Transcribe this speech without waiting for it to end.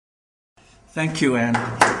Thank you, Anne.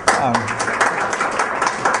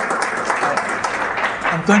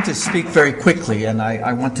 I'm going to speak very quickly, and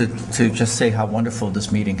I wanted to just say how wonderful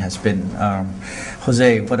this meeting has been.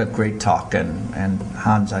 Jose, what a great talk, and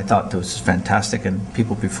Hans, I thought it was fantastic, and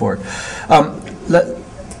people before.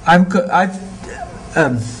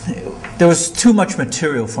 There was too much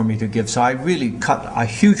material for me to give, so I really cut a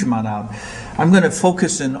huge amount out. I'm going to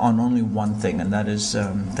focus in on only one thing, and that is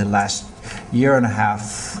the last year and a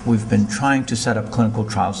half we've been trying to set up clinical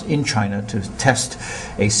trials in China to test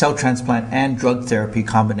a cell transplant and drug therapy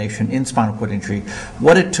combination in spinal cord injury,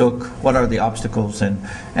 what it took, what are the obstacles, and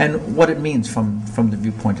what it means from the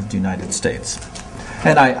viewpoint of the United States.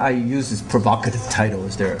 And I use this provocative title,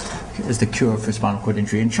 is the cure for spinal cord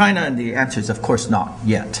injury in China? And the answer is, of course, not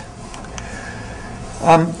yet.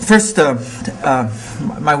 First,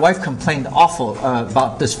 my wife complained awful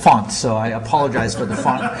about this font, so I apologize for the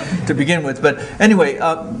font to begin with. But anyway,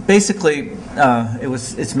 basically,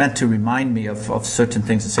 it's meant to remind me of certain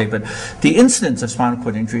things to say. But the incidence of spinal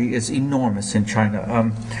cord injury is enormous in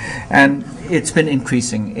China, and it's been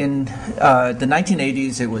increasing. In the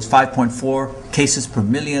 1980s, it was 5.4 cases per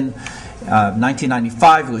million.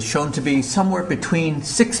 1995, it was shown to be somewhere between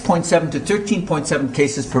 6.7 to 13.7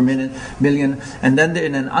 cases per million. And then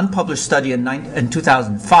in an unpublished study in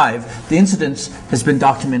 2005, the incidence has been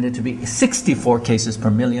documented to be 64 cases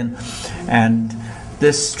per million. And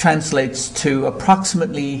this translates to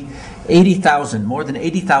approximately 80,000, more than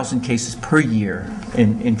 80,000 cases per year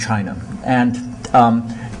in China. And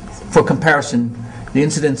for comparison, the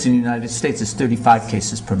incidence in the United States is 35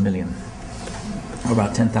 cases per million.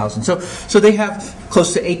 About 10,000. So they have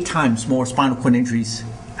close to 8 times more spinal cord injuries,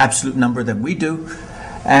 absolute number, than we do,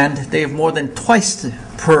 and they have more than twice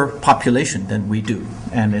per population than we do,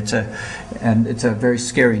 and it's a very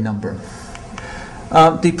scary number.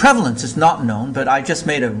 The prevalence is not known, but I just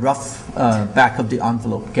made a rough back of the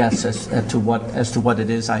envelope guess as to what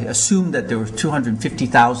it is. I assume that there were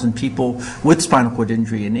 250,000 people with spinal cord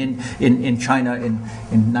injury in China in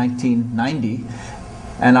 1990.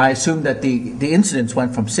 And I assume that the incidence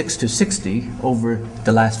went from 6 to 60 over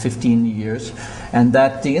the last 15 years, and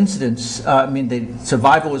that the incidence, the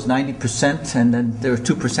survival was 90%, and then there were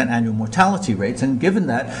 2% annual mortality rates. And given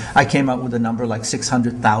that, I came up with a number like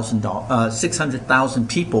 600,000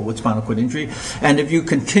 people with spinal cord injury. And if you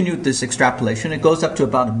continued this extrapolation, it goes up to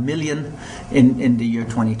about 1 million in the year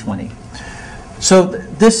 2020. So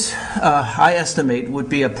this, I estimate, would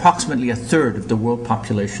be approximately a third of the world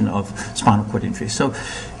population of spinal cord injury. So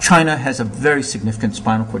China has a very significant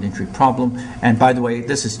spinal cord injury problem. And by the way,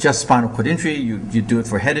 this is just spinal cord injury. You do it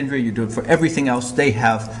for head injury. You do it for everything else. They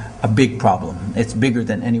have a big problem. It's bigger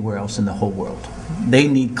than anywhere else in the whole world. They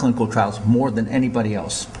need clinical trials more than anybody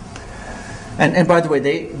else. And by the way,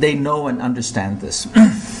 they know and understand this.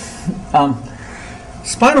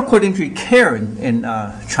 Spinal cord injury care in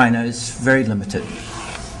China is very limited,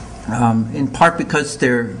 in part because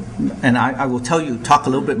I will talk a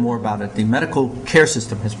little bit more about it, the medical care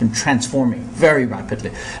system has been transforming very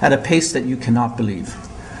rapidly at a pace that you cannot believe.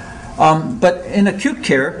 But in acute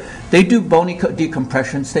care, they do bony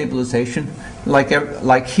decompression, stabilization, like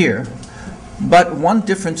here. But one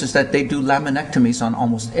difference is that they do laminectomies on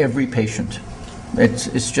almost every patient.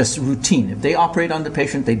 It's just routine. If they operate on the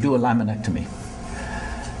patient, they do a laminectomy.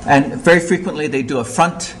 And very frequently they do a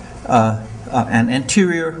front and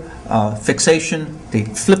anterior fixation. They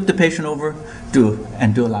flip the patient over, do a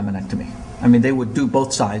laminectomy. I mean, they would do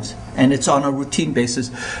both sides, and it's on a routine basis.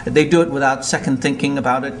 They do it without second thinking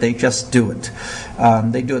about it. They just do it.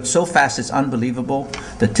 They do it so fast it's unbelievable.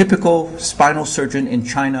 The typical spinal surgeon in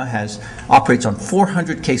China operates on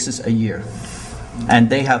 400 cases a year.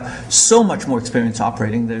 And they have so much more experience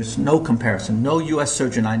operating. There's no comparison. No U.S.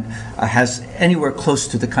 surgeon has anywhere close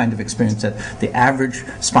to the kind of experience that the average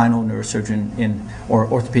spinal neurosurgeon or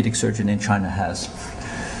orthopedic surgeon in China has.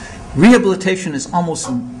 Rehabilitation is almost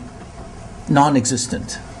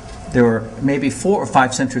non-existent. There are maybe 4 or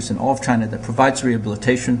 5 centers in all of China that provides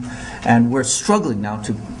rehabilitation, and we're struggling now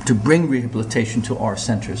to bring rehabilitation to our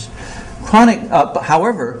centers.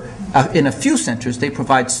 However, in a few centers, they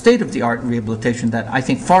provide state-of-the-art rehabilitation that I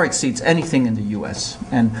think far exceeds anything in the U.S.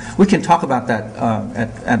 And we can talk about that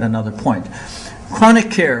at another point. Chronic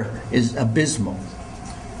care is abysmal.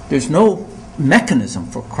 There's no mechanism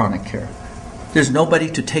for chronic care. There's nobody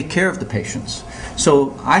to take care of the patients.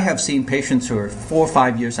 So I have seen patients who are 4 or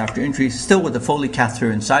 5 years after injury still with a Foley catheter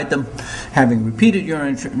inside them, having repeated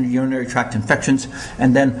urinary tract infections,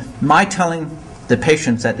 and then my telling the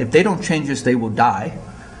patients that if they don't change this, they will die.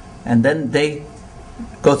 And then they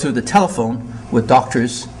go through the telephone with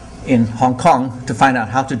doctors in Hong Kong to find out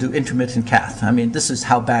how to do intermittent cath. I mean, this is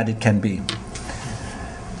how bad it can be.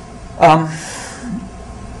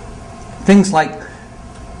 Things like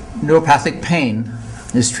neuropathic pain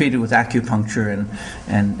is treated with acupuncture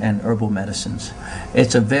and herbal medicines.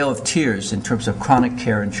 It's a veil of tears in terms of chronic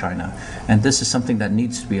care in China, and this is something that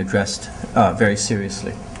needs to be addressed very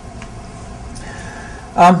seriously.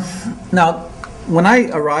 Now, when I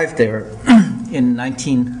arrived there in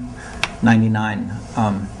 1999,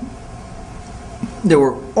 there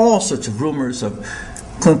were all sorts of rumors of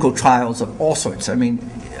clinical trials of all sorts. I mean,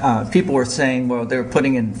 people were saying, well, they're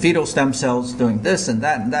putting in fetal stem cells, doing this and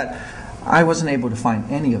that and that. I wasn't able to find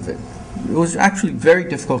any of it. It was actually very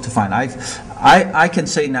difficult to find. I can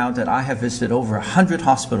say now that I have visited over 100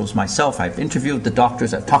 hospitals myself. I've interviewed the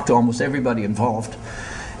doctors. I've talked to almost everybody involved.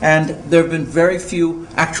 And there have been very few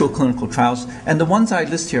actual clinical trials. And the ones I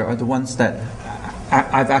list here are the ones that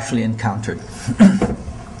I've actually encountered.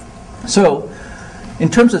 So, in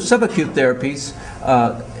terms of subacute therapies,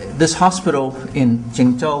 this hospital in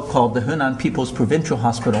Jingzhou called the Henan People's Provincial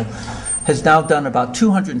Hospital has now done about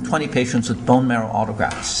 220 patients with bone marrow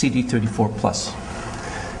autografts, CD34 plus.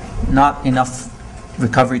 Not enough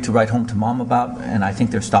recovery to write home to mom about, and I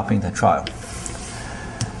think they're stopping that trial.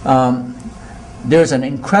 There's an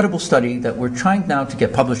incredible study that we're trying now to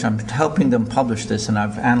get published. I'm helping them publish this, and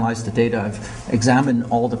I've analyzed the data. I've examined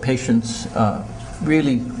all the patients.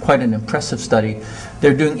 Really quite an impressive study.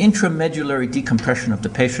 They're doing intramedullary decompression of the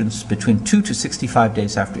patients between 2 to 65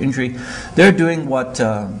 days after injury. They're doing what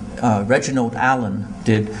Reginald Allen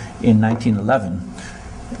did in 1911.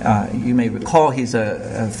 You may recall he's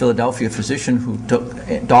a Philadelphia physician who took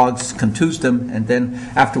dogs, contused them, and then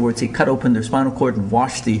afterwards he cut open their spinal cord and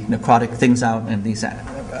washed the necrotic things out, and these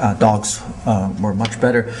dogs were much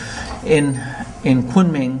better. In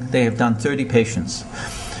Kunming, they have done 30 patients.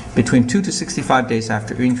 Between 2 to 65 days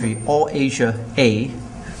after injury, all Asia A,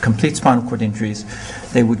 complete spinal cord injuries,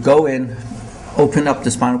 they would go in, open up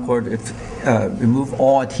the spinal cord, remove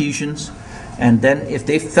all adhesions, and then if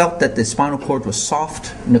they felt that the spinal cord was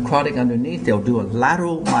soft, necrotic underneath, they'll do a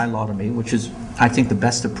lateral myelotomy, which is, I think, the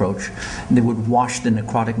best approach. And they would wash the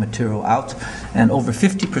necrotic material out, and over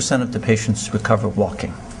 50% of the patients recover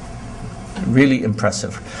walking. Really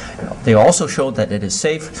impressive. They also showed that it is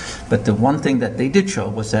safe, but the one thing that they did show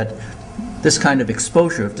was that this kind of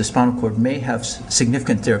exposure of the spinal cord may have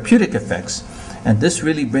significant therapeutic effects, and this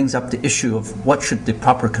really brings up the issue of what should the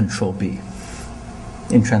proper control be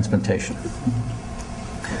in transplantation.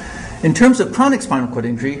 In terms of chronic spinal cord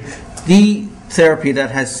injury, the therapy that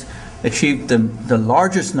has achieved the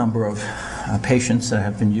largest number of patients that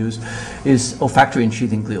have been used is olfactory and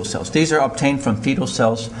sheathing glial cells. These are obtained from fetal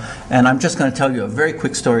cells, and I'm just going to tell you a very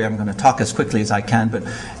quick story. I'm going to talk as quickly as I can, but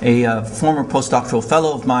a former postdoctoral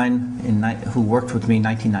fellow of mine who worked with me in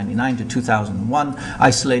 1999 to 2001,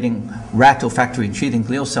 isolating rat olfactory and sheathing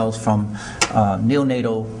glial cells from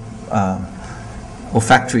neonatal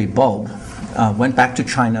olfactory bulb, went back to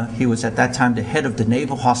China. He was at that time the head of the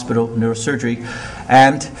Naval Hospital neurosurgery,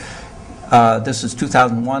 and this is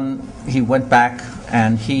 2001. He went back,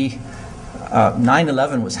 and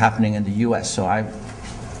 9/11 was happening in the U.S.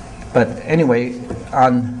 But anyway,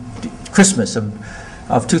 on Christmas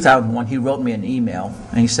of 2001, he wrote me an email,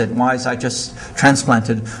 and he said, "Wise, I just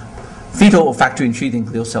transplanted fetal olfactory and sheathing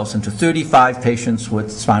glial cells into 35 patients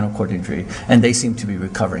with spinal cord injury, and they seem to be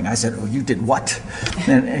recovering." I said, "Oh, you did what?"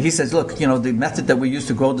 And he says, "Look, you know, the method that we use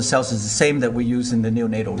to grow the cells is the same that we use in the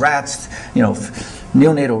neonatal rats. You know,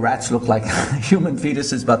 neonatal rats look like human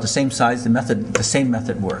fetuses, about the same size. The same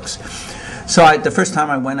method works." So the first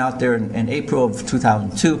time I went out there in April of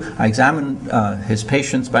 2002, I examined his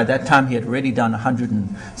patients. By that time, he had already done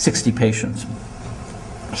 160 patients.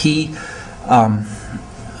 He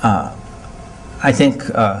I think,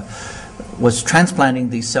 was transplanting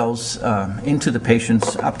these cells into the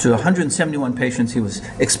patients. Up to 171 patients, he was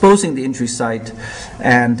exposing the injury site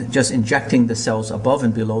and just injecting the cells above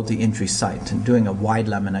and below the injury site and doing a wide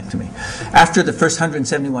laminectomy. After the first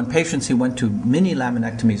 171 patients, he went to mini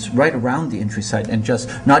laminectomies right around the injury site and just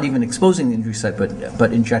not even exposing the injury site,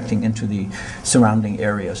 but injecting into the surrounding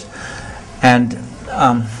areas. And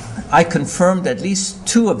I confirmed at least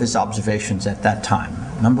two of his observations at that time.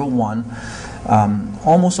 Number one,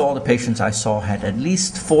 almost all the patients I saw had at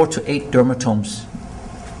least 4 to 8 dermatomes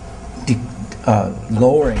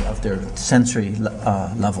lowering of their sensory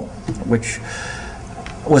level, which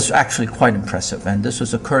was actually quite impressive. And this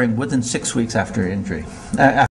was occurring within 6 weeks after injury.